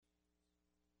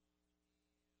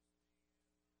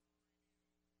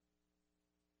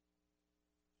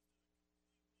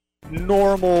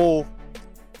normal,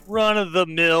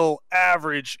 run-of-the-mill,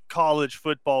 average college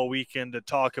football weekend to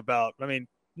talk about. I mean,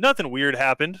 nothing weird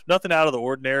happened, nothing out of the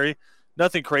ordinary,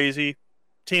 nothing crazy.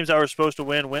 Teams that were supposed to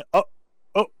win.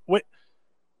 Wait.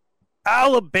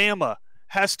 Alabama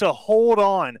has to hold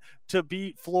on to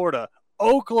beat Florida.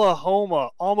 Oklahoma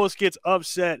almost gets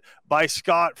upset by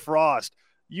Scott Frost.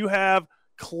 You have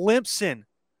Clemson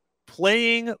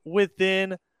playing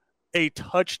within a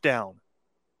touchdown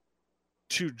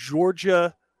to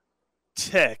Georgia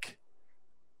Tech.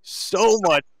 So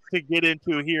much to get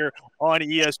into here on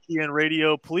ESPN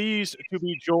Radio. Pleased to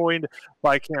be joined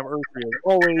by Cam Ertry. As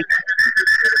always,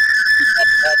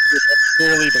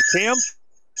 but Cam,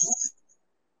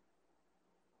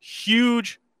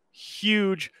 huge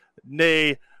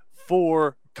nay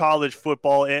for college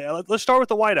football. And let's start with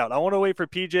the whiteout. I want to wait for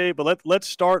PJ, but let's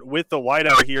start with the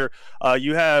whiteout here.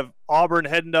 You have Auburn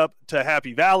heading up to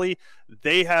Happy Valley.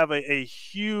 They have a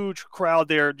huge crowd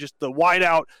there. Just the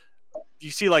whiteout. You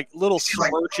see like little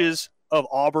smirches of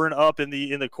Auburn up in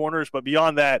the corners, but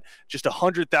beyond that, just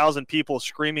 100,000 people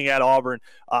screaming at Auburn.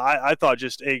 I thought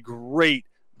just a great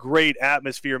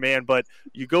atmosphere, man. But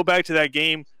you go back to that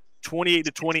game,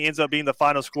 28-20 ends up being the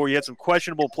final score. You had some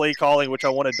questionable play calling, which I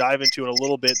want to dive into in a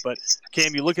little bit. But,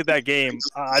 Cam, you look at that game,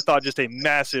 I thought just a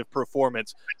massive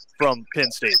performance from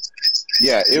Penn State.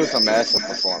 Yeah, it was a massive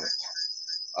performance,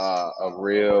 a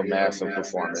real massive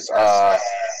performance. I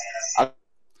think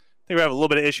we have a little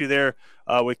bit of issue there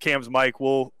with Cam's mic.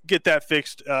 We'll get that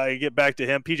fixed and get back to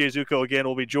him. PJ Zuko, again,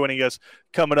 will be joining us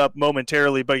coming up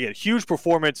momentarily. But, again, huge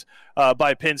performance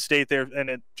by Penn State there.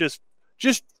 And it just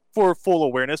for full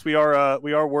awareness, we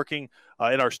are working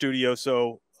in our studio,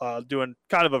 so doing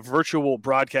kind of a virtual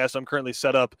broadcast. I'm currently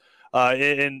set up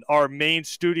in our main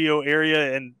studio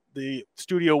area and the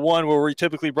Studio One where we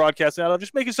typically broadcast out. I'm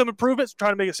just making some improvements,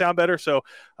 trying to make it sound better. So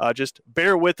just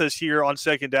bear with us here on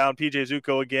Second Down. PJ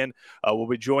Zuko again will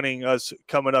be joining us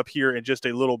coming up here in just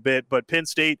a little bit. But Penn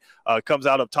State comes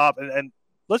out up top, and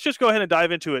let's just go ahead and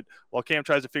dive into it while Cam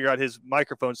tries to figure out his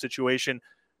microphone situation.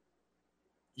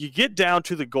 You get down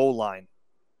to the goal line.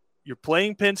 You're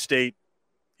playing Penn State.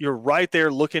 You're right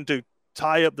there looking to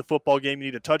tie up the football game. You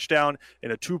need a touchdown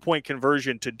and a 2-point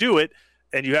conversion to do it.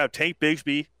 And you have Tank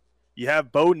Bigsby. You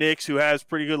have Bo Nix, who has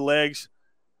pretty good legs.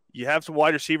 You have some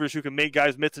wide receivers who can make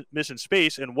guys miss in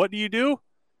space. And what do?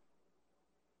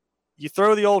 You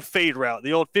throw the old fade route,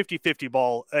 the old 50-50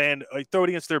 ball, and throw it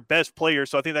against their best player.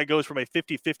 So I think that goes from a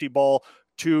 50-50 ball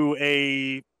to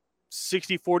a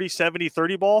 60-40,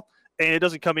 70-30 ball. And it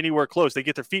doesn't come anywhere close. They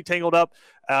get their feet tangled up,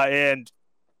 and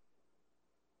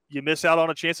you miss out on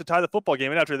a chance to tie the football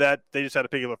game. And after that, they just had to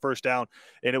pick up a first down,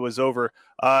 and it was over.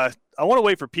 I want to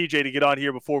wait for PJ to get on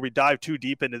here before we dive too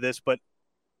deep into this, but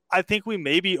I think we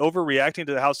may be overreacting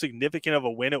to how significant of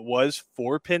a win it was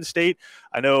for Penn State.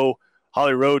 I know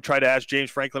Holly Rowe tried to ask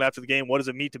James Franklin after the game, what does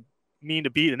it mean to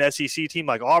beat an SEC team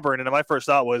like Auburn? And my first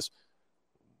thought was,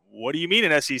 what do you mean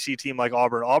an SEC team like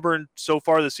Auburn? Auburn, so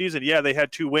far this season, yeah, they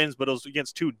had 2 wins, but it was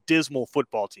against 2 dismal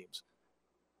football teams.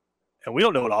 And we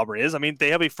don't know what Auburn is. I mean,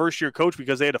 they have a first-year coach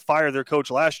because they had to fire their coach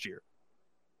last year.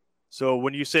 So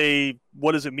when you say,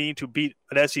 what does it mean to beat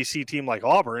an SEC team like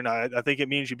Auburn, I think it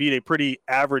means you beat a pretty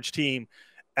average team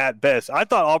at best. I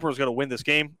thought Auburn was going to win this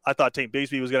game. I thought Tank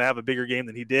Bigsby was going to have a bigger game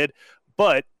than he did.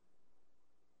 But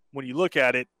when you look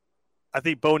at it, I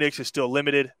think Bo Nix is still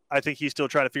limited. I think he's still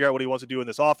trying to figure out what he wants to do in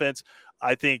this offense.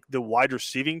 I think the wide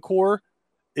receiving core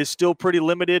is still pretty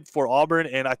limited for Auburn.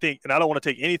 And I don't want to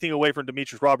take anything away from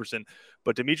Demetrius Robertson,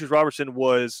 but Demetrius Robertson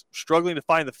was struggling to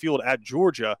find the field at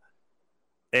Georgia,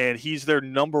 and he's their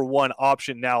number 1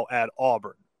 option now at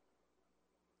Auburn.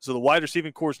 So the wide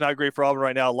receiving core is not great for Auburn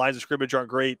right now. Lines of scrimmage aren't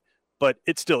great, but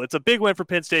it's a big win for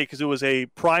Penn State because it was a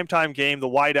primetime game, the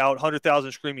whiteout,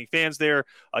 100,000 screaming fans there.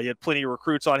 You had plenty of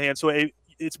recruits on hand. So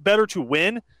it's better to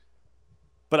win,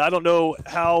 but I don't know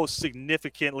how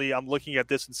significantly I'm looking at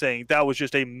this and saying that was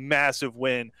just a massive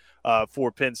win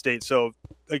for Penn State. So,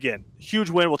 again, huge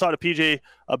win. We'll talk to PJ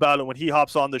about it when he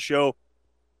hops on the show.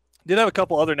 Did have a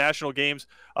couple other national games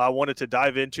I wanted to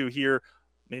dive into here.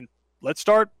 I mean, let's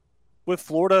start with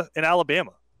Florida and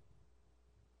Alabama.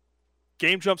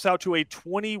 Game jumps out to a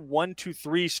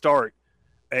 21-3 start,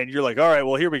 and you're like, all right,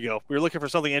 well, here we go. We were looking for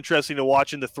something interesting to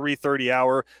watch in the 3:30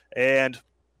 hour, and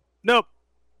nope.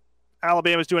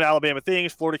 Alabama's doing Alabama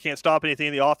things. Florida can't stop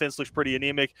anything. The offense looks pretty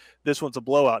anemic. This one's a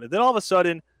blowout. And then all of a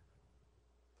sudden,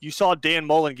 you saw Dan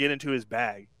Mullen get into his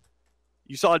bag.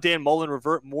 You saw Dan Mullen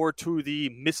revert more to the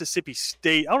Mississippi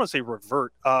State. I don't want to say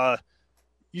revert.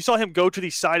 you saw him go to the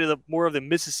side of the more of the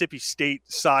Mississippi State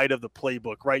side of the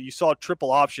playbook, right? You saw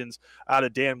triple options out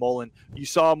of Dan Mullen. You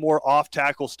saw more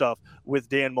off-tackle stuff with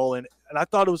Dan Mullen. And I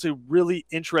thought it was a really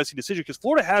interesting decision because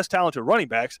Florida has talented running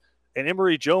backs, and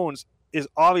Emory Jones is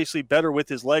obviously better with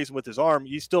his legs and with his arm.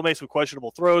 He still made some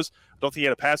questionable throws. I don't think he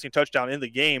had a passing touchdown in the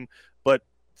game, but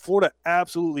Florida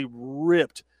absolutely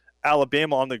ripped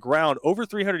Alabama on the ground, over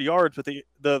 300 yards, but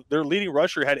their leading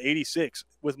rusher had 86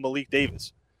 with Malik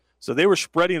Davis. So they were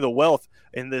spreading the wealth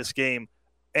in this game,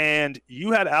 and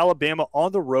you had Alabama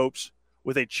on the ropes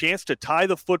with a chance to tie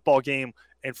the football game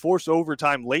and force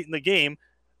overtime late in the game.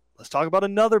 Let's talk about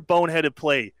another boneheaded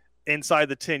play inside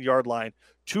the 10-yard line.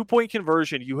 2-point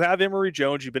conversion. You have Emory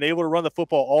Jones. You've been able to run the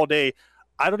football all day.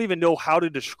 I don't even know how to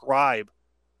describe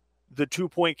the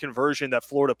 2-point conversion that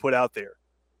Florida put out there.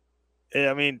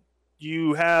 I mean,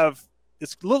 you have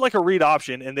it's looked like a read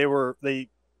option, and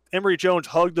Emory Jones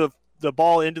hugged the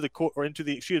ball into the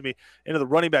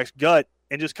running back's gut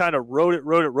and just kind of rode it.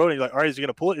 You're like, all right, is he going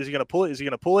to pull it? Is he going to pull it? Is he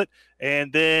going to pull it?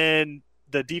 And then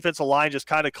the defensive line just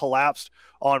kind of collapsed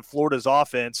on Florida's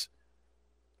offense,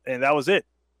 and that was it.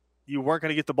 You weren't going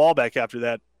to get the ball back after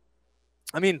that.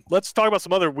 I mean, let's talk about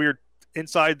some other weird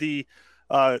inside the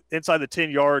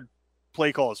 10-yard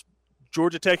play calls.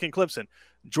 Georgia Tech and Clemson.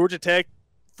 Georgia Tech,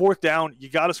 4th down, you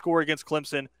got to score against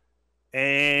Clemson,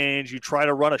 and you try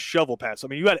to run a shovel pass. I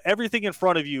mean, you had everything in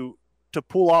front of you to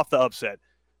pull off the upset.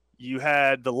 You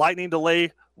had the lightning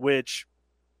delay, which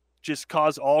just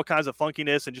caused all kinds of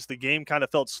funkiness, and just the game kind of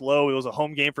felt slow. It was a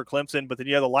home game for Clemson, but then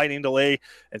you had the lightning delay,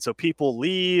 and so people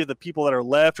leave. The people that are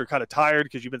left are kind of tired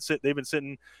because they've been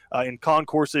sitting in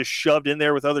concourses shoved in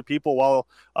there with other people while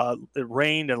it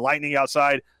rained and lightning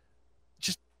outside.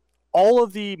 Just all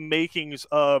of the makings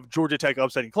of Georgia Tech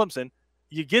upsetting Clemson.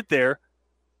 You get there,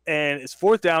 and it's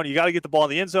 4th down. You got to get the ball in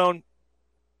the end zone.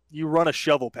 You run a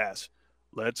shovel pass.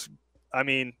 We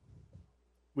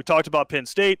talked about Penn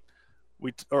State.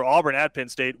 Or Auburn at Penn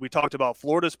State. We talked about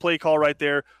Florida's play call right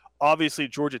there. Obviously,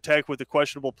 Georgia Tech with the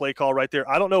questionable play call right there.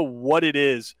 I don't know what it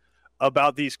is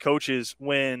about these coaches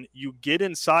when you get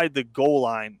inside the goal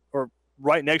line or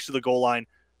right next to the goal line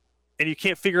and you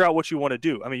can't figure out what you want to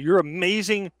do. I mean, you're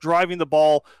amazing driving the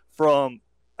ball from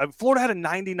Florida had a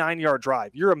 99-yard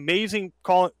drive. You're amazing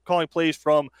calling plays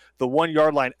from the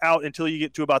 1-yard line out until you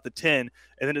get to about the 10,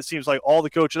 and then it seems like all the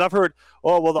coaches. I've heard,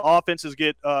 the offenses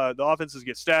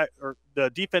get stacked, or the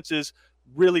defenses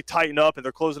really tighten up and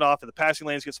they're closing off, and the passing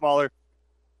lanes get smaller.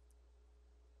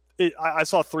 I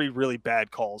saw 3 really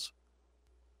bad calls.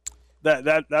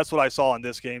 That's what I saw in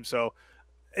this game. So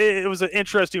it was an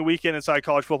interesting weekend inside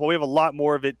college football. We have a lot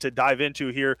more of it to dive into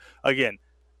here. Again,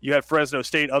 you had Fresno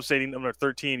State upsetting number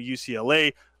 13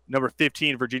 UCLA. Number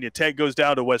 15 Virginia Tech goes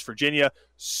down to West Virginia.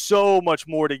 So much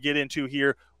more to get into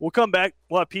here. We'll come back.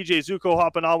 We'll have PJ Zuko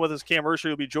hopping on with us. Cam Ursher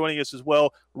will be joining us as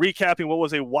well, recapping what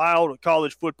was a wild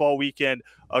college football weekend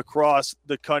across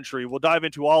the country. We'll dive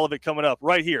into all of it coming up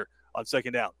right here on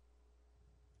Second Down.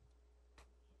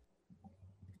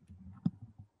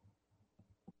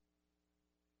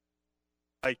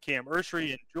 By Cam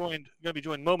Ursher, and going to be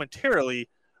joined momentarily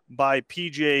by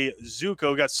PJ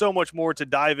Zuko. Got so much more to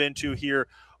dive into here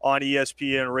on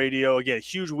ESPN Radio. Again,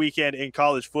 huge weekend in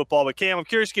college football. But Cam, I'm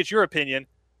curious to get your opinion.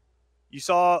 You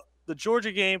saw the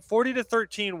Georgia game,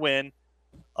 40-13 win.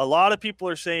 A lot of people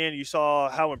are saying you saw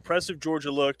how impressive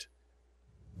Georgia looked.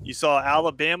 You saw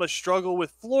Alabama struggle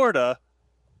with Florida.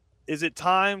 Is it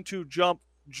time to jump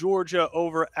Georgia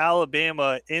over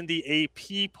Alabama in the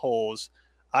AP polls?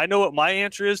 I know what my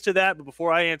answer is to that, but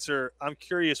before I answer, I'm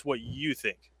curious what you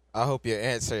think. I hope your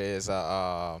answer is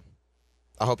I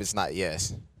hope it's not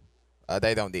yes.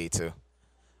 They don't need to.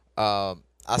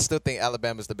 I still think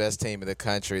Alabama's the best team in the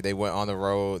country. They went on the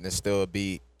road and still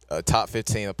beat a top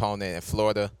 15 opponent in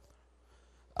Florida.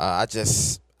 I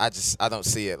don't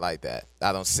see it like that.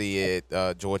 I don't see it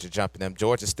Georgia jumping them.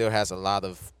 Georgia still has a lot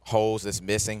of holes that's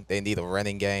missing. They need a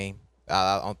running game.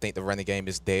 I don't think the running game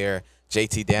is there.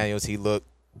 JT Daniels, he looked,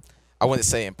 I wouldn't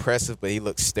say impressive, but he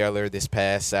looked stellar this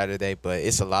past Saturday. But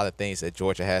it's a lot of things that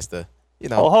Georgia has to,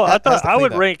 I thought I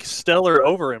would rank stellar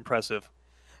over impressive.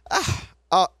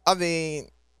 I mean,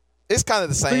 it's kind of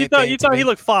the same. So you thought he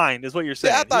looked fine, is what you're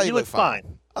saying? Yeah, I thought he looked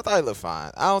fine. I thought he looked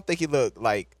fine. I don't think he looked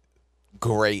like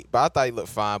great, but I thought he looked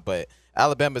fine. But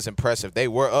Alabama's impressive. They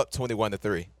were up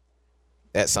 21-3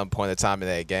 at some point in time in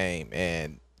that game,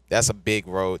 and that's a big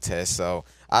road test. So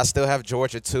I still have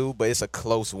Georgia too, but it's a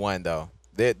close one though.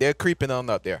 They're creeping on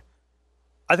up there.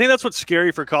 I think that's what's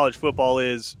scary for college football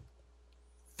is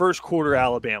first quarter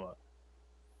Alabama.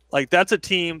 Like, that's a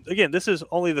team, again, this is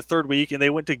only the third week, and they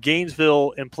went to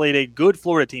Gainesville and played a good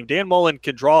Florida team. Dan Mullen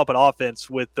can draw up an offense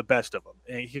with the best of them,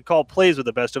 and he can call plays with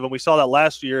the best of them. We saw that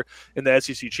last year in the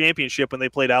SEC championship when they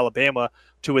played Alabama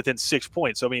to within 6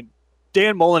 points. So, I mean,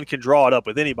 Dan Mullen can draw it up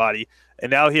with anybody, and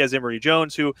now he has Emory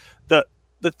Jones, who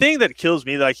the thing that kills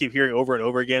me that I keep hearing over and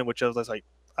over again, which I was like,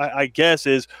 I guess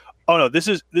is, oh, no, this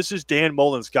is Dan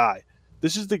Mullen's guy.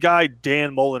 This is the guy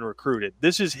Dan Mullen recruited.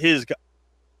 This is his guy.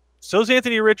 So's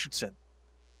Anthony Richardson.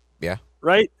 Yeah.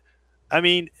 Right? I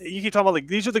mean, you keep talking about, like,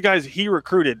 these are the guys he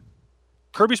recruited.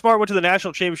 Kirby Smart went to the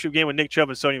national championship game with Nick Chubb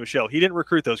and Sony Michel. He didn't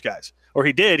recruit those guys. Or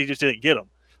he did, he just didn't get them.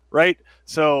 Right?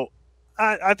 So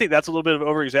I think that's a little bit of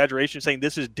over-exaggeration, saying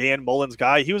this is Dan Mullen's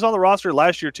guy. He was on the roster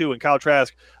last year, too, and Kyle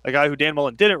Trask, a guy who Dan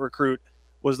Mullen didn't recruit,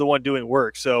 was the one doing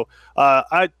work. So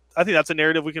I think that's a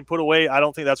narrative we can put away. I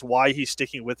don't think that's why he's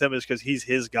sticking with him, is because he's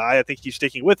his guy. I think he's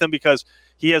sticking with him because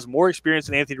he has more experience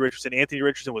than Anthony Richardson. Anthony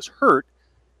Richardson was hurt,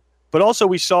 but also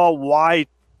we saw why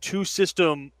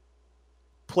two-system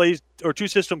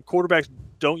quarterbacks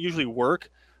don't usually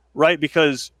work, right?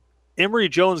 Because Emory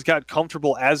Jones got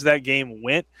comfortable as that game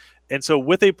went. And so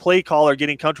with a play caller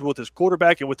getting comfortable with his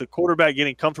quarterback and with the quarterback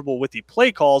getting comfortable with the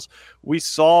play calls, we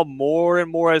saw more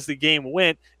and more as the game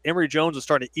went. Emory Jones was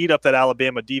starting to eat up that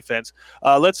Alabama defense.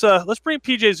 Let's bring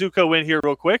PJ Zuko in here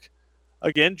real quick.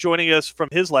 Again, joining us from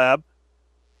his lab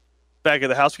back at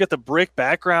the house. We got the brick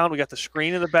background. We got the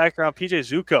screen in the background. PJ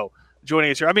Zuko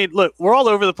joining us here. I mean, look, we're all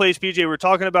over the place, PJ. We're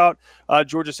talking about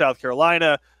Georgia, South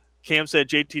Carolina. Cam said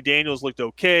JT Daniels looked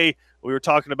okay. We were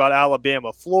talking about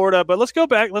Alabama, Florida, but let's go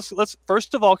back. Let's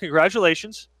first of all,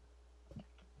 congratulations.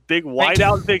 Big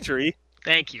whiteout victory.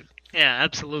 Thank you. Yeah,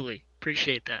 absolutely.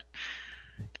 Appreciate that.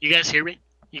 You guys hear me?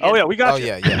 Oh yeah, we got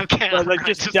you. Oh yeah. Okay. But, like,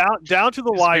 just down to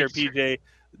the wire, PJ.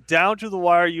 Down to the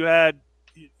wire. You had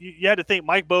to think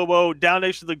Mike Bobo down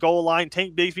next to the goal line,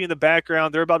 Tank Bigsby in the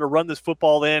background. They're about to run this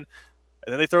football in, and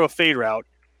then they throw a fade route,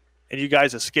 and you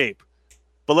guys escape.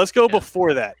 But let's go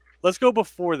before that. Let's go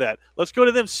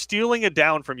to them stealing a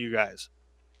down from you guys.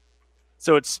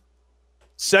 So it's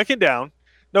second down.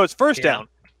 No, it's first down.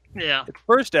 Yeah. It's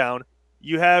first down.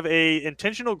 You have a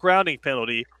intentional grounding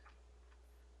penalty,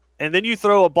 and then you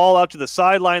throw a ball out to the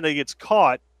sideline that gets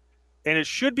caught, and it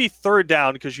should be third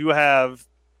down because you have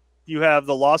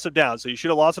the loss of down. So you should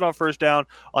have lost it on first down.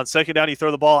 On second down, you throw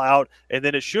the ball out, and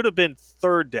then it should have been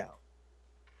third down.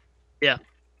 Yeah.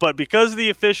 But because of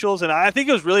the officials, and I think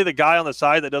it was really the guy on the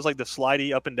side that does like the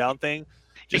slidey up and down thing,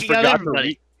 just forgot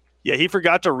to he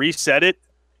forgot to reset it,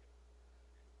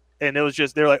 and it was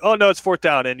just they're like, oh no, it's fourth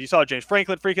down, and you saw James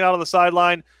Franklin freaking out on the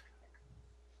sideline.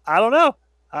 I don't know.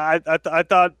 I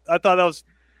thought that was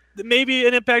maybe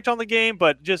an impact on the game,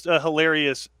 but just a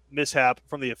hilarious mishap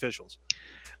from the officials.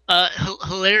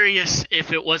 Hilarious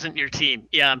if it wasn't your team.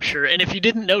 Yeah, I'm sure. And if you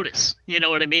didn't notice, you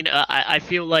know what I mean? I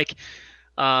feel like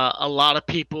a lot of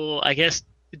people, I guess,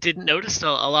 didn't notice. A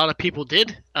lot of people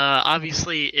did.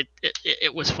 Obviously,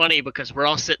 it was funny because we're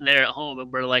all sitting there at home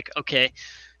and we're like, okay,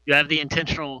 you have the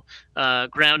intentional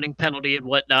grounding penalty and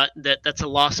whatnot. That's a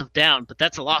loss of down, but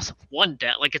that's a loss of one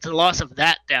down. Like, it's a loss of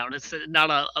that down. It's not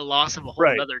a loss of a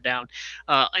whole other down.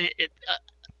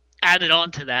 Added on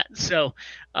to that. So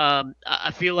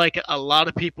I feel like a lot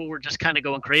of people were just kind of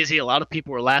going crazy. A lot of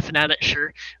people were laughing at it.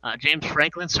 Sure. James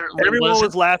Franklin certainly Everyone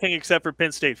was laughing except for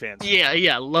Penn State fans.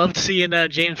 Yeah. Loved seeing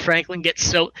James Franklin get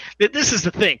so – this is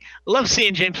the thing. I love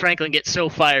seeing James Franklin get so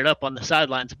fired up on the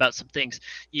sidelines about some things.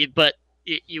 But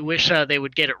you wish they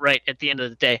would get it right at the end of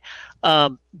the day.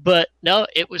 But no,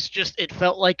 it was just – it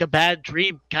felt like a bad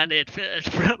dream kind of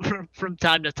from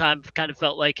time to time. Kind of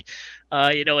felt like –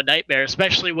 a nightmare,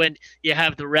 especially when you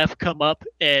have the ref come up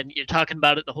and you're talking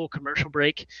about it the whole commercial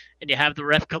break, and you have the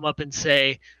ref come up and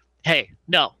say, hey,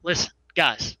 no, listen,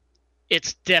 guys,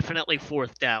 it's definitely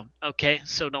fourth down, okay?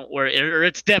 So don't worry. Or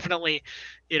it's definitely,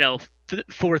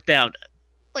 fourth down.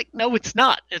 Like, no, it's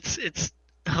not. It's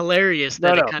hilarious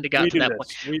that it kind of got to that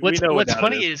point. What's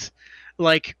funny is,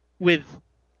 like, with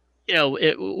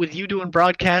with you doing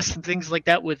broadcasts and things like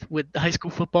that with high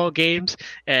school football games,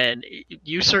 and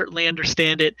you certainly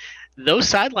understand it, those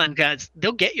sideline guys,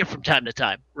 they'll get you from time to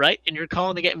time, right? And you're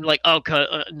calling the game like, oh,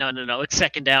 no, it's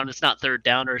second down, it's not third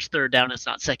down, or it's third down, it's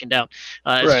not second down.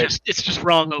 It's just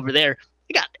wrong over there.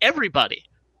 You got everybody.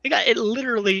 It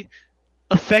literally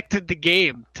affected the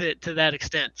game to that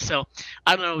extent. So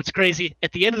I don't know. It's crazy.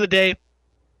 At the end of the day,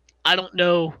 I don't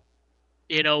know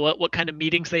what kind of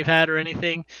meetings they've had or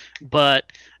anything, but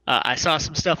I saw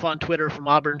some stuff on Twitter from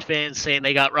Auburn fans saying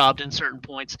they got robbed in certain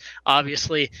points.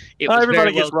 Obviously,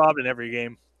 everybody gets robbed in every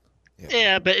game.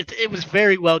 Yeah, but it was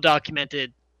very well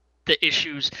documented, the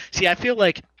issues. See, I feel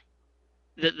like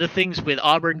the things with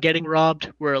Auburn getting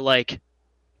robbed were like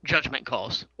judgment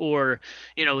calls, or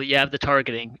you have the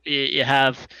targeting, you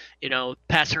have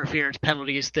pass interference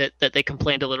penalties that they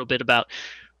complained a little bit about.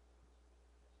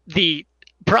 The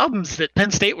problems that Penn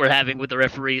State were having with the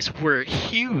referees were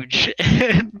huge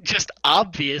and just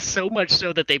obvious, so much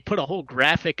so that they put a whole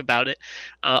graphic about it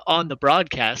on the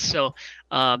broadcast. So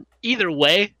either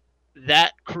way,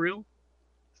 that crew,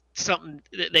 something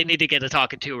they need to get a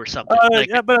talking to or something.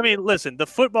 Yeah, but I mean, listen, the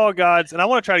football gods, and I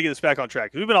want to try to get this back on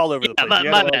track because we've been all over the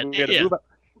place.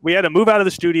 We had to move out of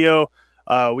the studio.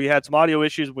 We had some audio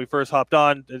issues when we first hopped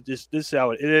on. This is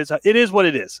how it is. It is what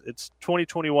it is. It's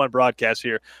 2021 broadcast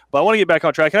here. But I want to get back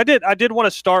on track. And I did want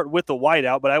to start with the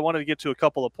whiteout, but I wanted to get to a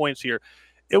couple of points here.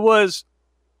 It was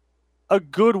a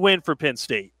good win for Penn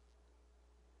State.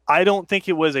 I don't think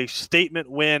it was a statement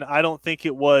win. I don't think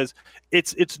it was.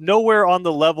 It's nowhere on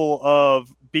the level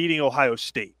of beating Ohio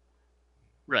State.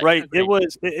 Right. Agreed. It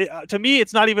was to me.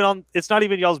 It's not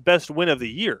even y'all's best win of the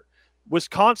year.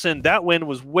 Wisconsin, that win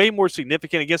was way more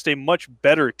significant against a much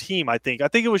better team, I think. I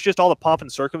think it was just all the pomp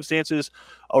and circumstances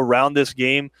around this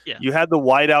game. Yeah. You had the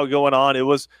whiteout going on. It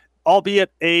was,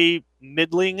 albeit a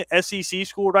middling SEC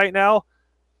school right now,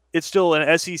 it's still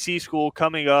an SEC school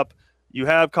coming up. You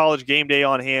have College Game Day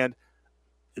on hand.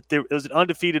 It was an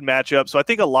undefeated matchup. So I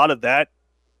think a lot of that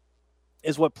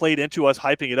is what played into us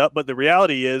hyping it up. But the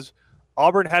reality is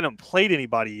Auburn hadn't played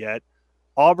anybody yet.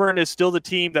 Auburn is still the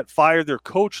team that fired their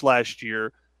coach last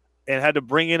year and had to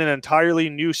bring in an entirely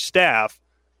new staff.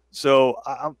 So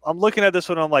I'm looking at this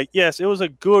one. I'm like, yes, it was a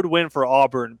good win for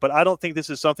Auburn, but I don't think this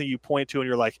is something you point to and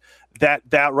you're like,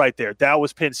 that right there, that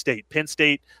was Penn State. Penn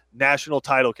State national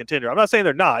title contender. I'm not saying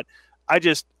they're not. I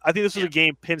think this was a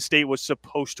game Penn State was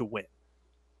supposed to win.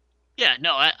 Yeah,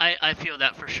 no, I feel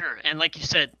that for sure. And like you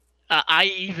said, I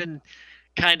even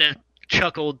kind of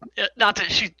chuckled. Not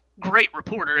that she's a great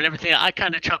reporter and everything. I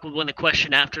kind of chuckled when the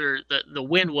question after the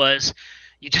win was,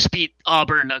 you just beat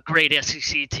Auburn, a great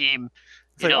SEC team.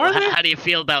 How do you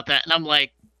feel about that? And I'm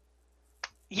like,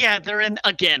 yeah, they're in,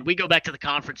 again, we go back to the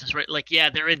conferences, right? Like, yeah,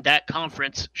 they're in that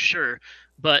conference, sure.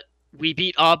 But we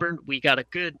beat Auburn. We got a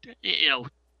good,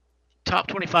 top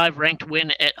 25 ranked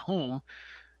win at home.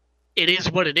 It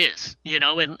is what it is,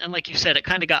 and like you said, it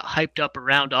kind of got hyped up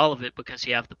around all of it because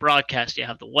you have the broadcast, you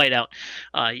have the whiteout,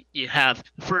 you have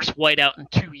the first whiteout in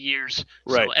 2 years,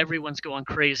 right. So everyone's going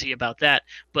crazy about that.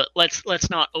 But let's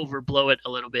not overblow it a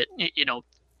little bit,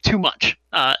 too much.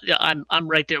 I'm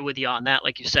right there with you on that.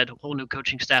 Like you said, a whole new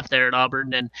coaching staff there at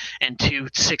Auburn, and 2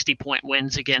 60-point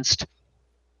wins against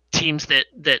teams that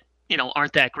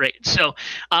aren't that great. So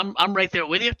I'm right there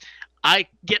with you. I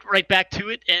get right back to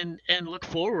it and look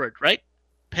forward, right?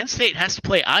 Penn State has to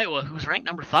play Iowa, who's ranked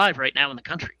number 5 right now in the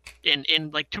country, in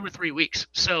like 2 or 3 weeks.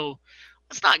 So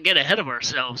let's not get ahead of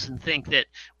ourselves and think that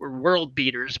we're world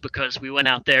beaters because we went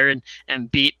out there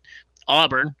and beat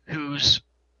Auburn, who's,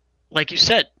 like you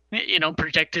said,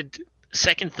 projected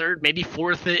 2nd, 3rd, maybe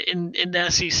 4th in the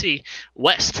SEC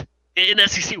West. In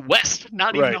SEC West,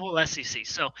 not even the whole SEC.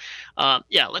 So,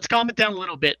 let's calm it down a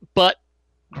little bit. But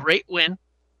great win.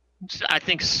 I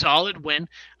think solid win.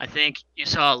 I think you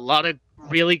saw a lot of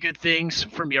really good things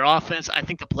from your offense. I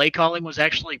think the play calling was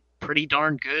actually pretty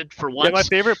darn good for once. Yeah, my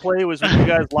favorite play was when you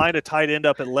guys lined a tight end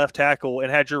up at left tackle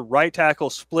and had your right tackle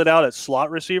split out at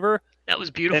slot receiver. That was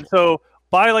beautiful. And so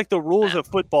by like the rules of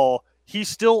football, he's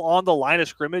still on the line of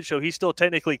scrimmage, so he still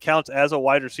technically counts as a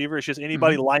wide receiver. It's just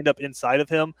anybody lined up inside of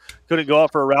him couldn't go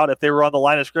out for a route if they were on the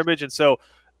line of scrimmage. And so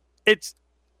it's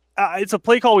a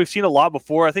play call we've seen a lot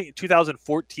before. I think in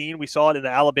 2014 we saw it in the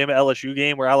Alabama-LSU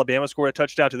game where Alabama scored a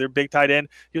touchdown to their big tight end.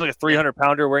 He was like a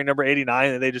 300-pounder wearing number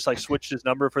 89, and they just like switched his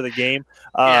number for the game.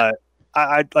 But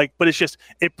it's just,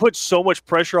 it puts so much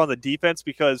pressure on the defense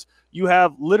because you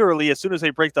have literally, as soon as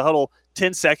they break the huddle,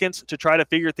 10 seconds to try to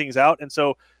figure things out. And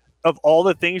so of all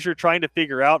the things you're trying to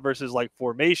figure out versus like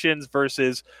formations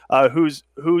versus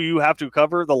who you have to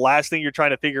cover, the last thing you're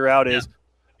trying to figure out is,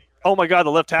 oh my God,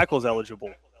 the left tackle is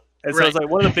eligible. And so it's like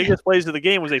one of the biggest plays of the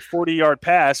game was a 40-yard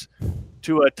pass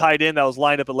to a tight end that was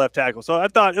lined up at left tackle. So I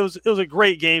thought it was a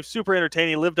great game, super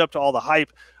entertaining, lived up to all the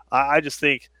hype. I just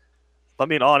think, if I'm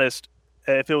being honest,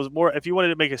 if you wanted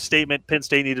to make a statement, Penn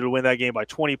State needed to win that game by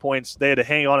 20 points. They had to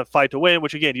hang on and fight to win,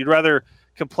 which again, you'd rather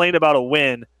complain about a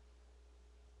win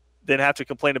than have to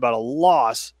complain about a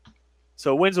loss.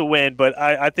 So a win's a win, but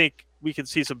I think we can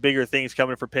see some bigger things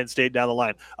coming for Penn State down the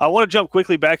line. I want to jump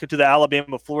quickly back into the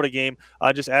Alabama-Florida game.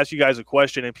 Just ask you guys a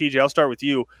question, and PJ, I'll start with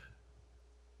you.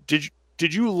 Did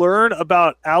you learn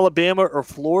about Alabama or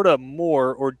Florida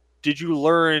more, or did you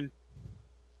learn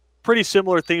pretty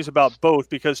similar things about both?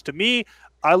 Because to me,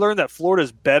 I learned that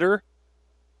Florida's better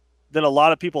than a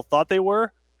lot of people thought they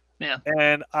were. Yeah.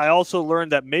 And I also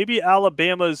learned that maybe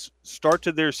Alabama's start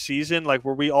to their season, like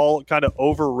where we all kind of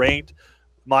overranked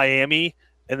Miami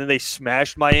and then they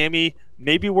smashed Miami,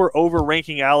 maybe we're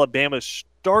overranking Alabama's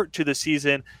start to the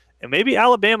season, and maybe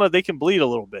Alabama, they can bleed a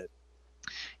little bit.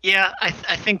 Yeah, I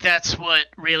think that's what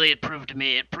really it proved to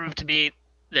me. It proved to me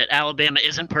that Alabama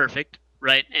isn't perfect,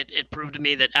 right? It proved to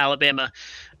me that Alabama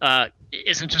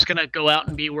isn't just going to go out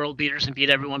and be world beaters and beat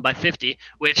everyone by 50,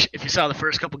 which if you saw the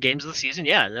first couple games of the season,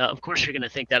 yeah, of course you're going to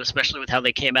think that, especially with how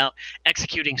they came out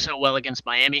executing so well against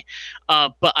Miami.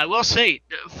 But I will say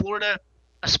Florida,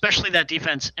 especially that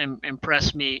defense,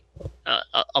 impressed me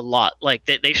a lot. Like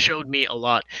they showed me a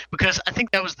lot, because I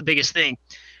think that was the biggest thing.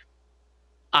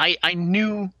 I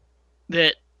knew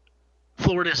that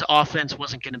Florida's offense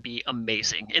wasn't going to be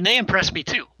amazing, and they impressed me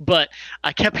too. But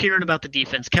I kept hearing about the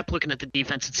defense, kept looking at the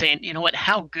defense and saying, you know what,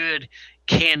 how good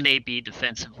can they be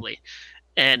defensively?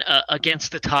 And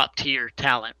against the top tier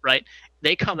talent, right?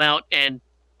 They come out and,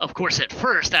 of course, at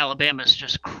first, Alabama's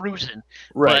just cruising.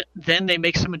 Right. But then they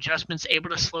make some adjustments,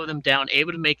 able to slow them down,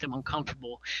 able to make them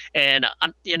uncomfortable. And,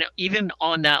 even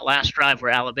on that last drive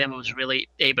where Alabama was really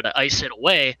able to ice it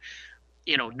away,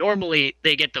 normally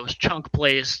they get those chunk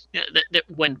plays that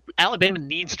when Alabama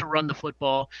needs to run the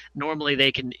football, normally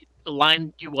they can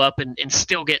line you up and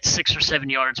still get 6 or 7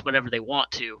 yards, whatever they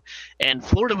want to. And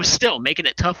Florida was still making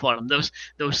it tough on them.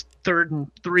 Those 3rd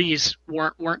and 3s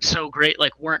weren't so great,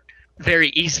 weren't very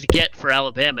easy to get for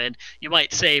Alabama. And you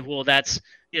might say, well,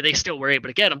 they still were able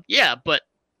to get them. Yeah, but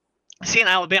seeing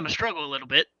Alabama struggle a little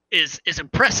bit is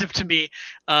impressive to me,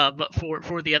 but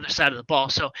for the other side of the ball.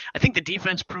 So I think the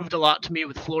defense proved a lot to me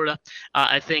with Florida.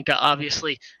 I think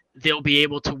obviously they'll be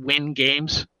able to win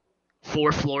games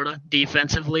for Florida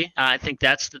defensively. I think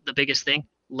that's the biggest thing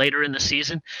later in the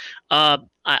season.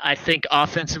 I think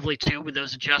offensively too, with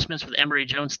those adjustments with Emory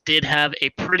Jones, did have a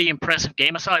pretty impressive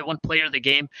game. I saw one player of the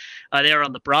game there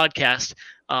on the broadcast,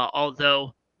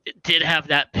 although it did have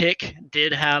that pick,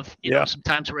 did have some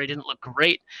times where he didn't look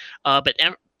great, but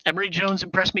Emory Jones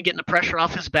impressed me getting the pressure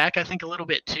off his back, I think, a little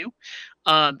bit too.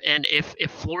 And if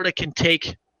Florida can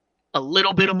take a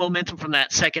little bit of momentum from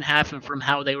that second half and from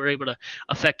how they were able to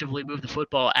effectively move the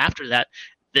football after that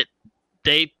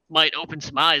they might open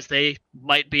some eyes. They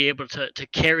might be able to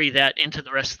carry that into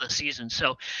the rest of the season.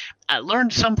 So I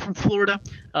learned some from Florida,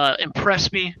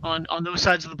 impressed me on those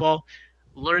sides of the ball.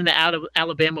 Learned that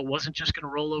Alabama wasn't just going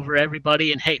to roll over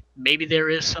everybody. And, hey, maybe there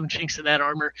is some chinks in that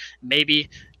armor. Maybe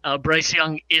Bryce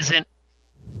Young isn't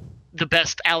the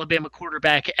best Alabama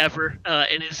quarterback ever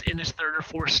in his 3rd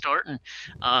or 4th start.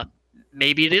 And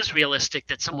maybe it is realistic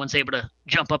that someone's able to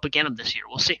jump up against him this year.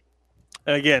 We'll see.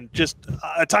 And again, just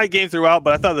a tight game throughout,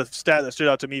 but I thought the stat that stood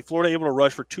out to me, Florida able to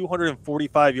rush for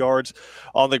 245 yards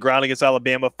on the ground against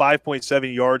Alabama,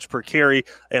 5.7 yards per carry.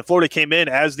 And Florida came in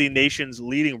as the nation's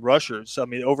leading rushers. I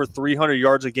mean, over 300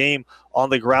 yards a game on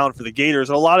the ground for the Gators.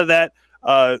 And a lot of that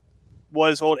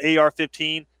was old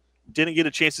AR-15. Didn't get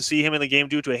a chance to see him in the game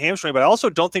due to a hamstring, but I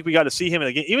also don't think we got to see him in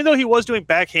the game, even though he was doing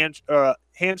back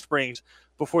handsprings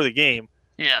before the game.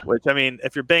 Yeah. Which, I mean,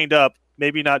 if you're banged up,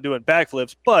 maybe not doing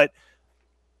backflips, but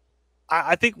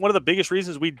I think one of the biggest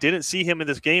reasons we didn't see him in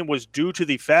this game was due to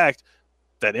the fact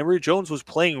that Emory Jones was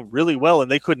playing really well and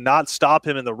they could not stop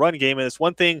him in the run game. And it's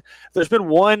one thing, there's been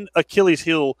one Achilles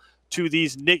heel to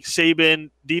these Nick Saban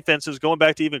defenses, going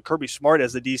back to even Kirby Smart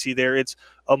as the DC there. It's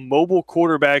a mobile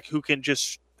quarterback who can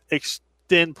just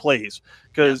extend plays.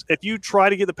 Because if you try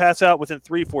to get the pass out within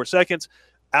 3-4 seconds,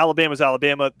 Alabama's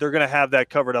Alabama. They're going to have that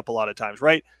covered up a lot of times,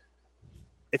 right?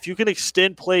 If you can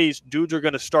extend plays, dudes are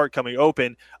going to start coming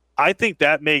open. I think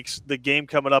that makes the game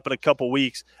coming up in a couple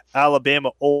weeks,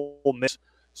 Alabama Ole Miss,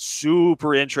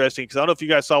 super interesting. Because I don't know if you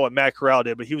guys saw what Matt Corral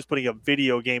did, but he was putting up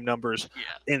video game numbers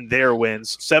in their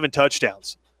wins. 7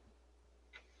 touchdowns.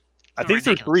 I think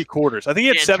through 3 quarters. I think he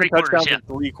had 7 touchdowns in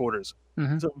 3 quarters.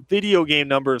 Mm-hmm. So video game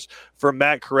numbers for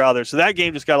Matt Corral there. So that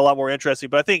game just got a lot more interesting.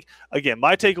 But I think, again,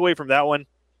 my takeaway from that one,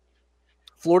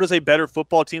 Florida's a better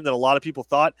football team than a lot of people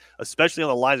thought, especially on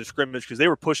the lines of scrimmage, because they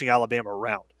were pushing Alabama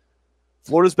around.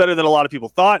 Florida's better than a lot of people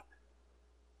thought.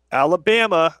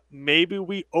 Alabama, maybe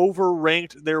we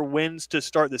overranked their wins to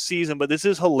start the season, but this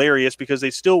is hilarious because they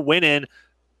still went in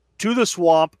to the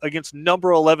Swamp against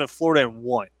number 11 Florida and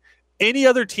won. Any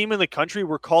other team in the country,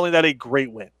 we're calling that a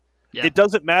great win. Yeah. It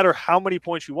doesn't matter how many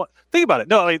points you want. Think about it.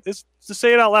 No, it's to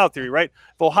say it out loud theory, right?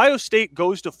 If Ohio State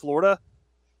goes to Florida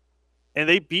and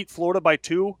they beat Florida by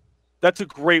 2, that's a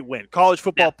great win. College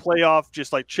football playoff,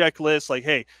 just like checklist, like,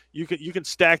 hey, you can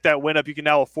stack that win up. You can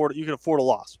now afford a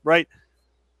loss, right?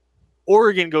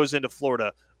 Oregon goes into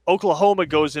Florida. Oklahoma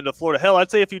goes into Florida. Hell, I'd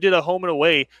say if you did a home and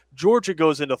away, Georgia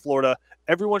goes into Florida,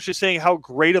 everyone's just saying how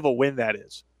great of a win that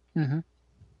is. Mm-hmm.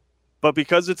 But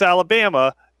because it's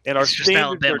Alabama and our It's just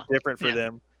standards Alabama. are different for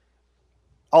them,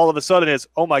 all of a sudden it's,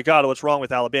 oh my God, what's wrong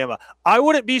with Alabama? I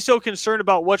wouldn't be so concerned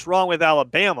about what's wrong with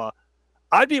Alabama.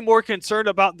 I'd be more concerned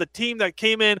about the team that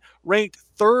came in ranked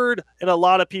third in a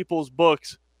lot of people's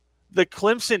books, the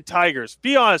Clemson Tigers.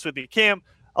 Be honest with me, Cam.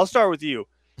 I'll start with you.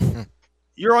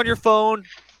 You're on your phone.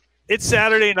 It's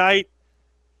Saturday night.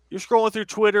 You're scrolling through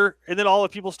Twitter, and then all the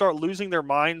people start losing their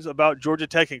minds about Georgia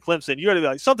Tech and Clemson. You got to be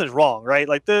like, something's wrong, right?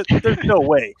 Like, there's no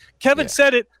way. Kevin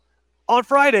said it on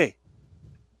Friday.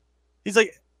 He's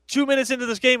like, 2 minutes into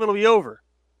this game, it'll be over.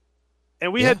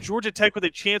 And we had Georgia Tech with a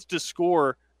chance to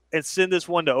score and send this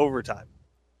one to overtime.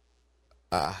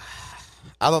 I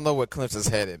don't know where Clemson's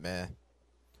headed, man.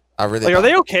 I really like, don't. Are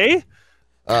they okay?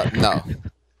 No.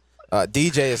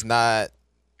 DJ is not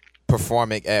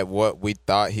performing at what we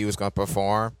thought he was going to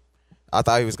perform. I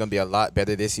thought he was going to be a lot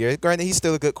better this year. Granted, he's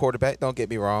still a good quarterback. Don't get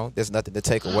me wrong. There's nothing to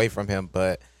take away from him.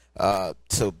 But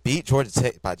to beat Georgia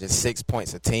Tech by just 6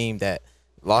 points, a team that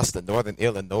lost to Northern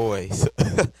Illinois,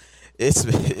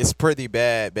 it's pretty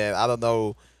bad, man. I don't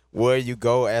know where you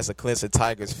go as a Clemson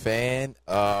Tigers fan.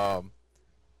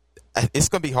 It's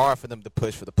going to be hard for them to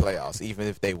push for the playoffs, even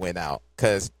if they win out.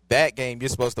 Because that game, you're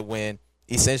supposed to win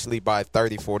essentially by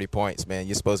 30, 40 points, man.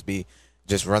 You're supposed to be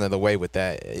just running away with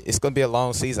that. It's going to be a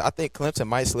long season. I think Clemson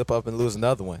might slip up and lose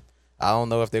another one. I don't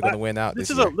know if they're going to win out this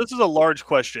year. This is a large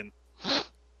question,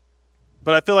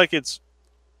 but I feel like it's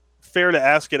fair to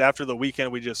ask it after the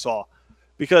weekend we just saw.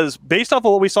 Because based off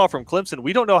of what we saw from Clemson,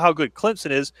 we don't know how good Clemson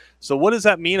is. So what does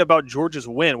that mean about Georgia's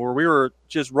win, where we were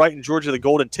just writing Georgia the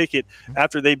golden ticket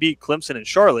after they beat Clemson and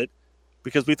Charlotte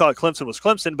because we thought Clemson was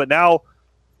Clemson, but now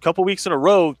a couple weeks in a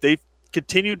row they've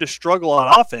continued to struggle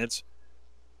on offense.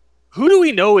 Who do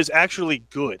we know is actually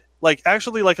good? Like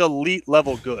elite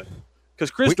level good?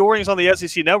 Because Chris Doering's on the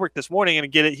SEC Network this morning,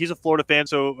 and get it, he's a Florida fan,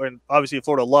 and obviously a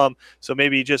Florida alum, so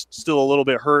maybe just still a little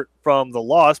bit hurt from the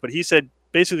loss. But he said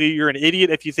basically you're an idiot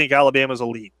if you think Alabama's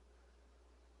elite.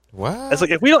 What? It's like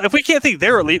if we can't think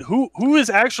they're elite, who is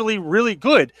actually really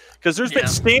good? Because there's been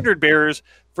standard bearers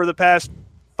for the past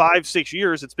 5-6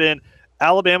 years. It's been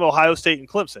Alabama, Ohio State, and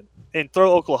Clemson, and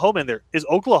throw Oklahoma in there. Is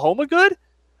Oklahoma good?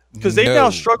 Because they've now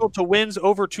struggled to wins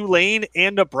over Tulane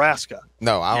and Nebraska.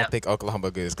 No, I don't think Oklahoma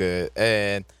is good.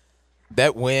 And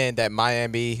that win that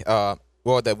Miami,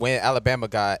 the win Alabama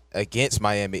got against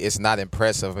Miami is not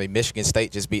impressive. I mean, Michigan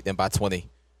State just beat them by 21.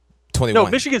 No,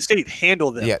 Michigan State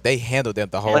handled them. Yeah, they handled them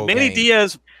the whole game. Manny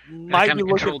Diaz might be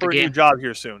looking for a new job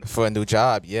here soon. For a new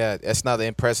job, yeah. That's not an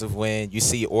impressive win. You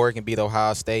see Oregon beat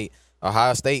Ohio State.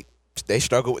 Ohio State, they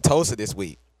struggled with Tulsa this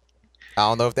week. I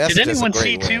don't know if that's Did just anyone a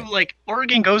great see, win. too, like,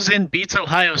 Oregon goes in, beats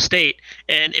Ohio State,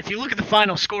 and if you look at the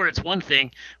final score, it's one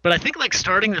thing, but I think, like,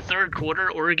 starting the third quarter,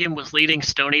 Oregon was leading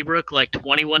Stony Brook, like,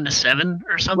 21-7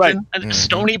 or something. Right. And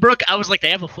Stony Brook, I was like, they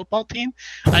have a football team?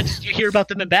 You hear about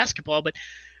them in basketball, but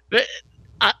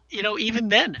even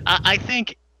then, I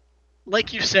think,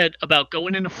 like you said, about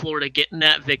going into Florida, getting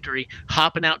that victory,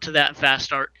 hopping out to that fast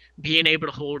start, being able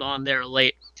to hold on there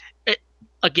late.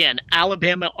 Again,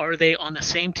 Alabama, are they on the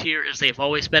same tier as they've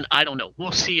always been? I don't know.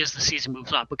 We'll see as the season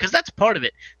moves on, because that's part of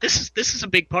it. This is a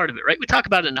big part of it, right? We talk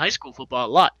about it in high school football a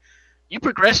lot. You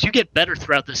progress, you get better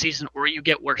throughout the season, or you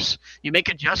get worse. You make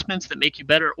adjustments that make you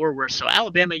better or worse. So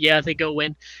Alabama, they go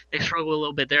in. They struggle a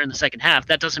little bit there in the second half.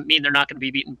 That doesn't mean they're not going to be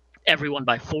beating everyone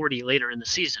by 40 later in the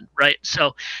season, right?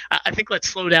 So I think let's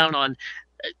slow down on,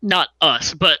 not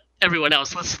us, but everyone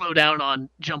else, let's slow down on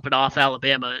jumping off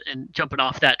Alabama and jumping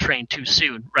off that train too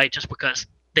soon, right? Just because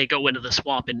they go into the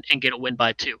swamp and get a win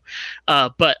by 2.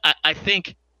 But I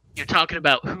think you're talking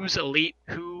about who's elite,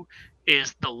 who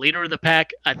is the leader of the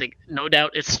pack. I think no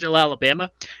doubt it's still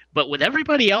Alabama. But with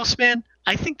everybody else, man,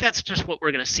 I think that's just what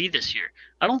we're going to see this year.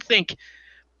 I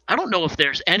don't know if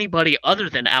there's anybody other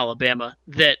than Alabama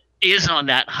that is on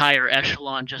that higher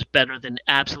echelon, just better than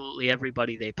absolutely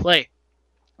everybody they play.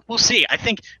 We'll see. I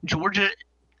think Georgia,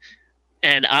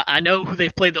 and I know who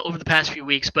they've played over the past few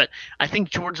weeks, but I think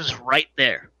Georgia's right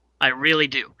there. I really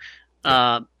do.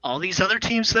 All these other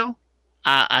teams, though,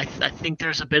 I think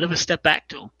there's a bit of a step back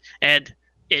to them. And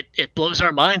it blows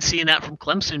our mind seeing that from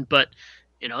Clemson, but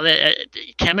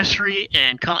chemistry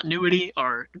and continuity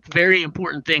are very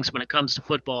important things when it comes to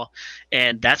football,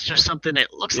 and that's just something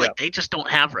that looks like they just don't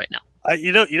have right now.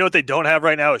 You know what they don't have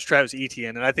right now is Travis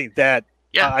Etienne, and I think that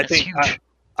that's huge.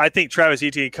 I think Travis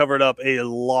Etienne covered up a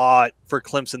lot for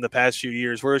Clemson the past few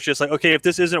years, where it's just like, okay, if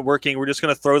this isn't working, we're just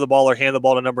going to throw the ball or hand the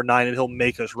ball to number 9, and he'll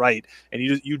make us right. And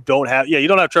you don't have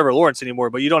Trevor Lawrence anymore,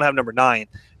 but you don't have number 9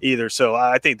 either. So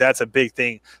I think that's a big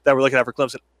thing that we're looking at for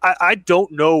Clemson. I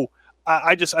don't know.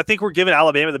 I think we're giving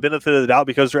Alabama the benefit of the doubt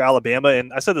because they're Alabama.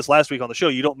 And I said this last week on the show,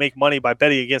 you don't make money by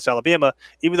betting against Alabama,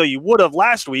 even though you would have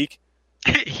last week.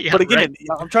 Yeah, but again,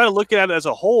 right. I'm trying to look at it as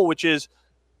a whole, which is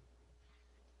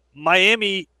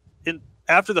Miami,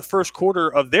 after the first quarter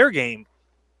of their game,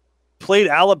 played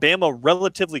Alabama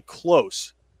relatively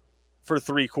close for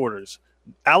 3 quarters.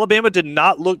 Alabama did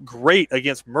not look great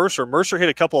against Mercer. Mercer hit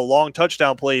a couple of long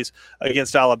touchdown plays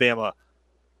against Alabama.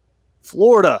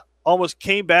 Florida almost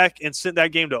came back and sent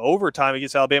that game to overtime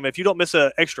against Alabama. If you don't miss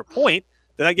an extra point,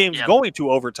 then that game's going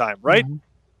to overtime, right? Mm-hmm.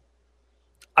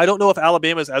 I don't know if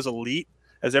Alabama's as elite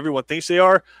as everyone thinks they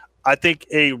are. I think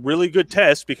a really good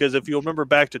test, because if you remember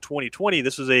back to 2020,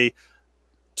 this was a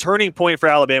turning point for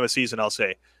Alabama season, I'll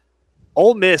say.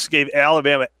 Ole Miss gave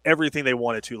Alabama everything they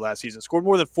wanted to last season, scored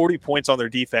more than 40 points on their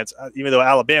defense, even though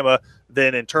Alabama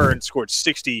then in turn scored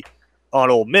 60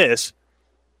 on Ole Miss.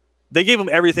 They gave them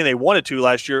everything they wanted to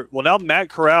last year. Well, now Matt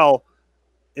Corral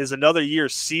is another year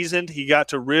seasoned. He got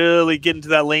to really get into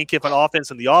that Lane Kiffin offense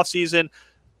in the offseason.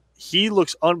 He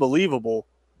looks unbelievable.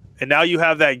 And now you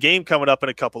have that game coming up in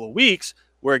a couple of weeks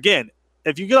where, again,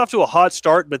 if you get off to a hot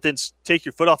start but then take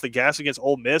your foot off the gas against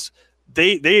Ole Miss,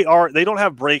 they don't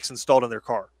have brakes installed in their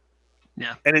car.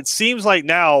 Yeah. And it seems like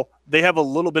now they have a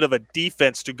little bit of a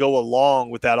defense to go along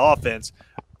with that offense.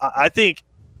 I think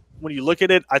when you look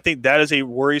at it, I think that is a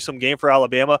worrisome game for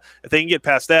Alabama. If they can get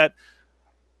past that,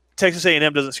 Texas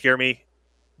A&M doesn't scare me.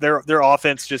 Their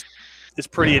offense just is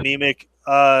pretty anemic.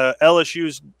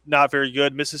 LSU's not very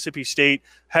good. Mississippi State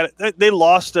they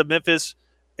lost to Memphis,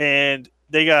 and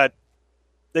they got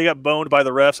boned by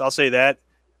the refs. I'll say that.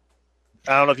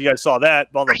 I don't know if you guys saw that.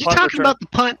 On the Are you talking about the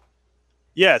punt?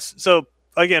 Yes. So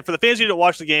again, for the fans who didn't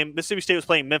watch the game, Mississippi State was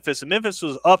playing Memphis, and Memphis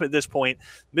was up at this point.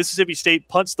 Mississippi State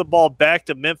punts the ball back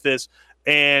to Memphis,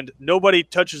 and nobody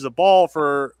touches the ball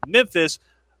for Memphis.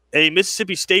 A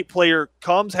Mississippi State player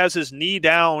comes, has his knee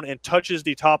down, and touches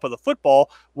the top of the football,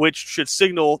 which should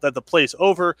signal that the play is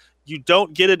over. You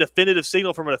don't get a definitive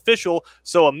signal from an official,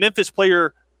 so a Memphis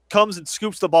player comes and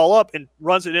scoops the ball up and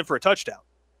runs it in for a touchdown.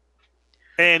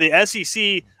 And the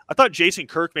SEC, I thought Jason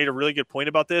Kirk made a really good point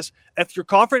about this. If your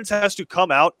conference has to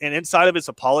come out and inside of its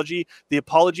apology, the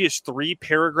apology is 3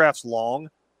 paragraphs long,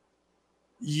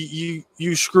 you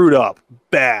screwed up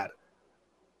bad.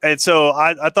 And so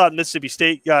I thought Mississippi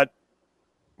State got,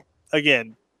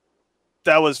 again,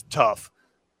 that was tough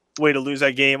way to lose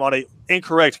that game on an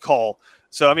incorrect call.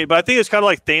 So, I mean, but I think it's kind of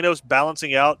like Thanos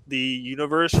balancing out the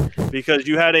universe, because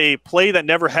you had a play that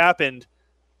never happened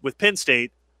with Penn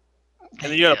State,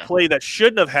 and then you had a play that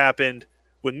shouldn't have happened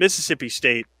with Mississippi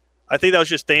State. I think that was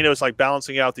just Thanos like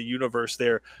balancing out the universe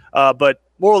there. But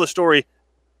moral of the story,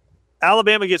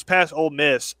 Alabama gets past Ole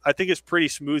Miss. I think it's pretty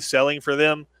smooth selling for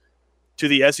them to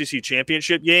the SEC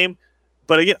championship game.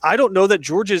 But again, I don't know that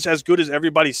Georgia's as good as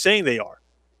everybody's saying they are.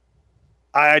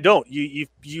 I don't. You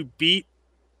beat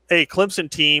a Clemson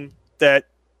team that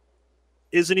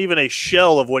isn't even a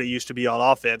shell of what it used to be on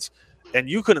offense, and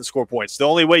you couldn't score points. The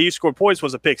only way you scored points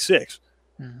was a pick 6.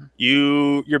 Mm-hmm.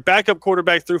 Your backup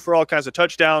quarterback threw for all kinds of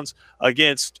touchdowns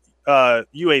against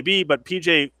UAB, but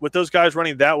PJ, with those guys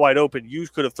running that wide open, you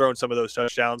could have thrown some of those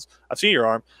touchdowns. I've seen your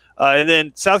arm. And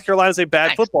then South Carolina's a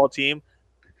bad football team,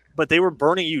 but they were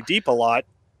burning you deep a lot.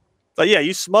 But yeah,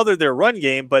 you smothered their run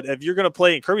game, but if you're going to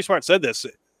play, and Kirby Smart said this,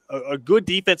 a good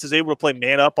defense is able to play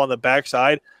man up on the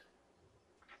backside.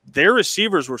 Their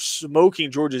receivers were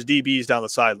smoking Georgia's DBs down the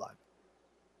sideline.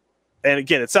 And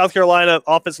again, at South Carolina,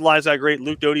 offensive line's not great.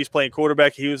 Luke Doty's playing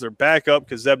quarterback. He was their backup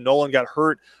because Zeb Nolan got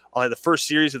hurt on the first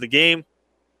series of the game.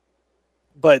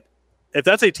 But if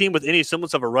that's a team with any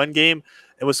semblance of a run game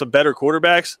and with some better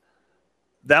quarterbacks,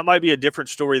 that might be a different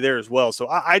story there as well. So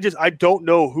I don't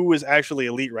know who is actually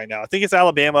elite right now. I think it's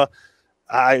Alabama.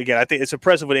 I think it's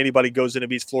impressive when anybody goes in and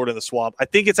beats Florida in the swamp. I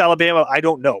think it's Alabama. I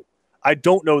don't know. I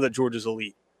don't know that Georgia's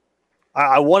elite.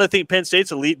 I want to think Penn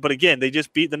State's elite, but again, they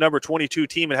just beat the number 22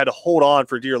 team and had to hold on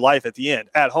for dear life at the end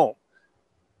at home.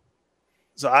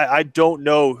 So I don't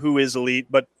know who is elite,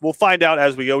 but we'll find out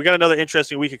as we go. We got another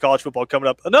interesting week of college football coming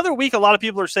up. Another week, a lot of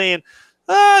people are saying,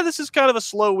 this is kind of a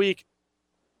slow week.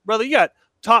 Brother, you got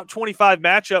top 25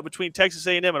 matchup between Texas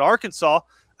A&M and Arkansas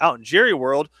out in Jerry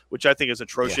World, which I think is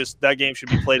atrocious. Yeah. That game should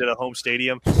be played at a home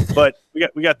stadium. But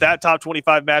we got that top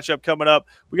 25 matchup coming up.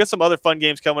 We got some other fun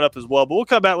games coming up as well. But we'll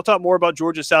come back. We'll talk more about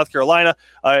Georgia, South Carolina.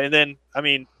 And then, I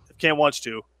mean, if Cam wants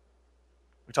to,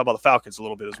 We talk about the Falcons a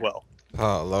little bit as well.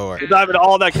 Oh, Lord. We'll dive into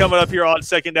all that coming up here on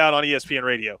Second Down on ESPN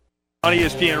Radio. On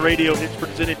ESPN Radio, it's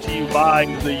presented to you by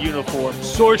The Uniform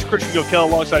Source. Christian Gokel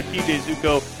alongside PJ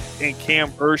Zuko and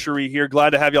Cam Urshery here. Glad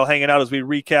to have y'all hanging out as we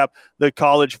recap the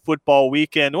college football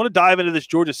weekend. I want to dive into this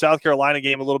Georgia-South Carolina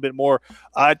game a little bit more.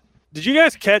 Did you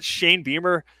guys catch Shane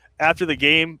Beamer after the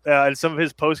game and some of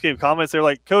his post-game comments? They're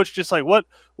like, Coach, just like what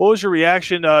was your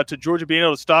reaction to Georgia being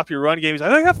able to stop your run game? He's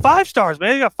like, they got 5 stars,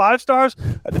 man. They got 5 stars,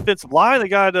 a defensive line. They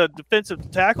got a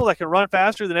defensive tackle that can run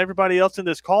faster than everybody else in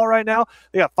this call right now.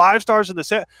 They got 5 stars in the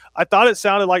set. I thought it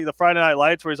sounded like the Friday Night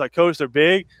Lights where he's like, Coach, they're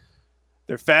big,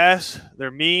 they're fast, they're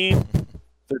mean,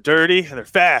 they're dirty, and they're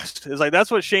fast. It's like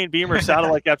that's what Shane Beamer sounded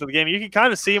like after the game. You can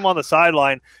kind of see him on the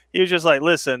sideline. He was just like,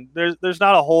 listen, there's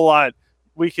not a whole lot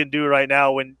we can do right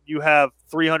now when you have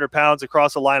 300 pounds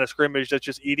across the line of scrimmage that's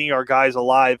just eating our guys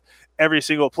alive every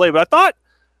single play. But I thought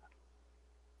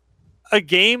a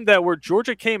game that where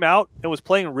Georgia came out and was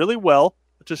playing really well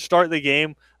to start the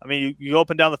game. I mean, you go up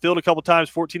and down the field a couple times,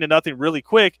 14-0 really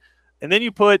quick, and then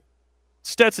you put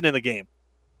Stetson in the game.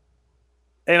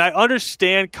 And I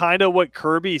understand kind of what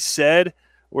Kirby said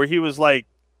where he was like,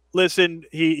 listen,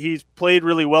 he's played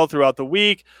really well throughout the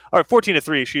week. All right,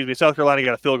 14-3, excuse me. South Carolina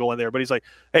got a field goal in there. But he's like,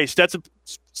 hey, Stetson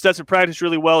practiced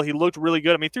really well. He looked really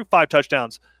good. I mean, he threw 5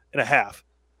 touchdowns and a half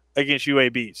against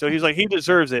UAB. So he's like, he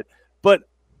deserves it. But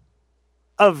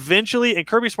eventually, and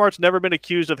Kirby Smart's never been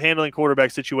accused of handling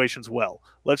quarterback situations well.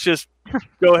 Let's just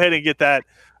go ahead and get that.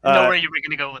 Know where you were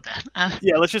going to go with that.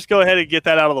 Yeah, let's just go ahead and get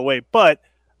that out of the way. But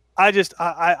I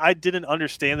didn't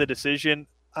understand the decision.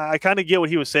 I kind of get what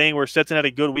he was saying where Stetson had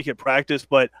a good week at practice,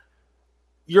 but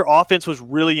your offense was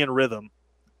really in rhythm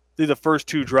through the first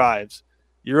 2 drives.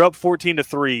 You're up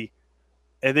 14-3,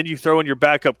 and then you throw in your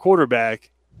backup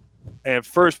quarterback, and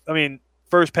first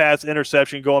pass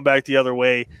interception going back the other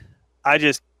way. I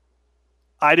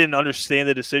didn't understand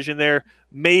the decision there.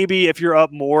 Maybe if you're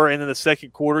up more and in the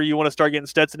second quarter you want to start getting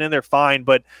Stetson in there, fine.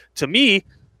 But to me,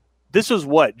 this was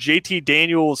what? JT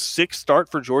Daniels' 6th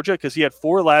start for Georgia because he had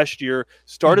 4 last year,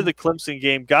 started the Clemson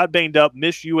game, got banged up,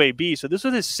 missed UAB. So this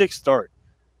was his 6th start.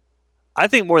 I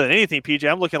think more than anything,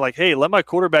 PJ, I'm looking like, hey, let my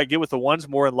quarterback get with the ones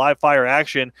more in live fire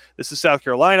action. This is South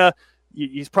Carolina.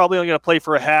 He's probably only going to play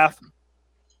for a half.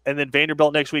 And then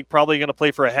Vanderbilt next week probably going to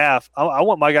play for a half. I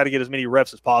want my guy to get as many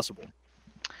reps as possible.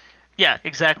 Yeah,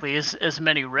 exactly. As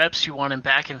many reps, you want him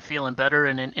back and feeling better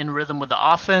and in rhythm with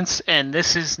the offense. And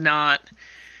this is not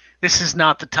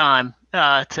the time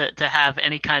to have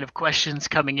any kind of questions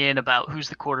coming in about who's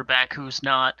the quarterback, who's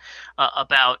not,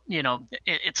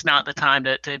 it's not the time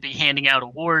to be handing out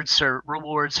awards or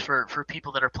rewards for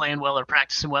people that are playing well or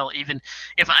practicing well. Even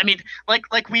if,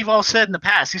 like we've all said in the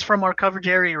past, he's from our coverage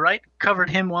area, right?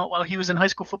 Covered him while he was in high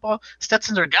school football.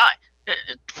 Stetson's our guy.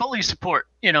 Fully support,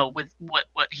 with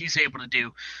what he's able to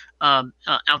do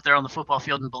out there on the football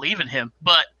field and believe in him.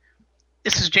 But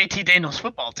this is JT Daniels'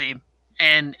 football team.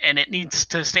 And it needs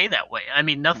to stay that way. I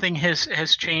mean, nothing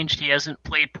has changed. He hasn't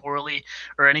played poorly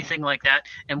or anything like that,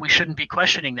 and we shouldn't be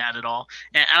questioning that at all.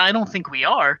 And I don't think we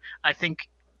are. I think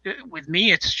with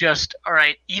me, it's just, all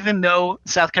right, even though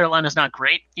South Carolina's not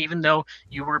great, even though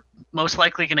you were most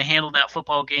likely going to handle that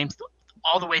football game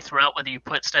all the way throughout, whether you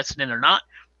put Stetson in or not,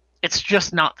 it's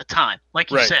just not the time.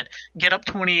 Like you said, get up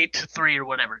 28-3 or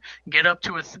whatever. Get up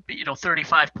to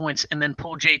 35 points and then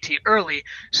pull JT early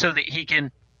so that he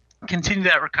can continue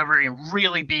that recovery and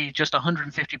really be just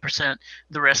 150%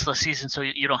 the rest of the season, so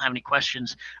you don't have any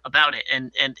questions about it.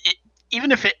 And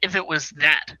even if it was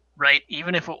that, right?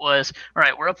 Even if it was, all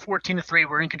right, we're up 14-3,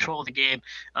 we're in control of the game.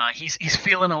 He's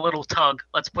feeling a little tug.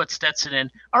 Let's put Stetson in.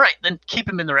 All right, then keep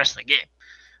him in the rest of the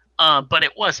game. But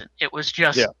it wasn't. It was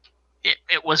just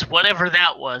it was whatever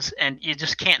that was, and you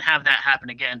just can't have that happen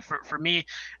again. For me,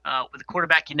 with a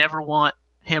quarterback, you never want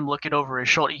him looking over his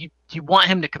shoulder. You want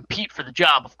him to compete for the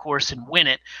job, of course, and win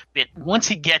it. But once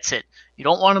he gets it, you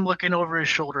don't want him looking over his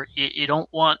shoulder. You don't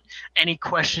want any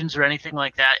questions or anything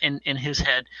like that in his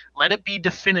head. Let it be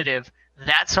definitive.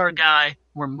 That's our guy.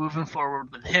 We're moving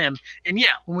forward with him. And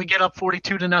yeah, when we get up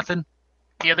 42-0,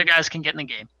 the other guys can get in the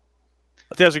game.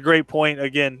 I think that's a great point.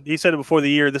 Again, he said it before the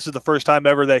year. This is the first time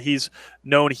ever that he's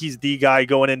known he's the guy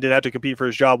going in, didn't have to compete for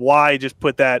his job. Why just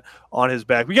put that on his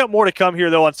back? We got more to come here,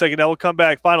 though, on second. Now we'll come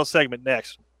back. Final segment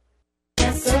next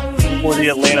for the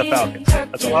Atlanta Falcons.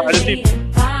 That's all.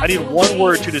 I need one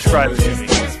word to describe it to me.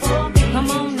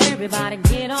 Come on, everybody,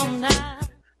 get on now.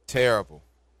 Terrible.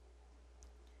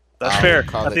 That's fair.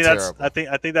 I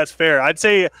think that's fair. I'd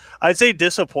say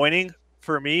disappointing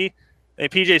for me. And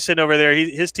PJ's sitting over there.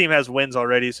 His team has wins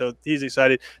already, so he's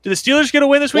excited. Do the Steelers get a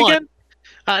win this weekend?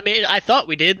 I mean, I thought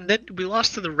we did, and then we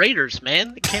lost to the Raiders,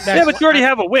 man. It came back. Yeah, but you already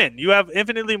have a win. You have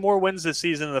infinitely more wins this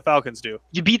season than the Falcons do.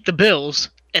 You beat the Bills,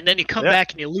 and then you come Yeah.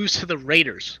 back and you lose to the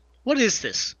Raiders. What is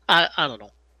this? I don't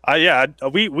know.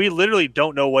 We literally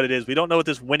don't know what it is. We don't know what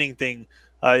this winning thing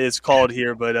is called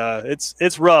here, but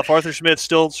it's rough. Arthur Smith's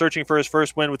still searching for his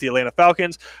first win with the Atlanta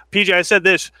Falcons. PJ, I said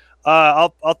this.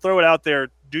 I'll throw it out there.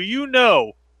 Do you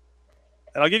know?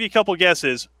 And I'll give you a couple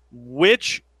guesses.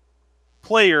 Which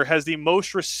player has the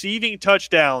most receiving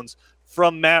touchdowns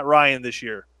from Matt Ryan this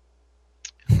year?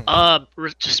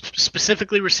 Just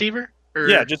specifically receiver? Or,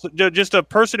 Yeah, just a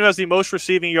person who has the most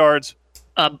receiving yards.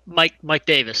 Mike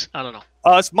Davis. I don't know.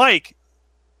 It's Mike,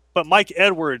 but Mike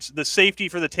Edwards, the safety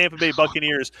for the Tampa Bay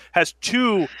Buccaneers, has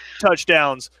 2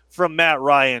 touchdowns from Matt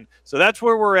Ryan. So that's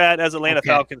where we're at as Atlanta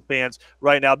Falcons fans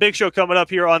right now. Big show coming up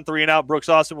here on 3 and Out. Brooks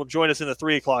Austin will join us in the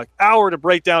 3 o'clock hour to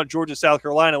break down Georgia, South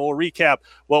Carolina. We'll recap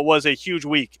what was a huge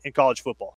week in college football.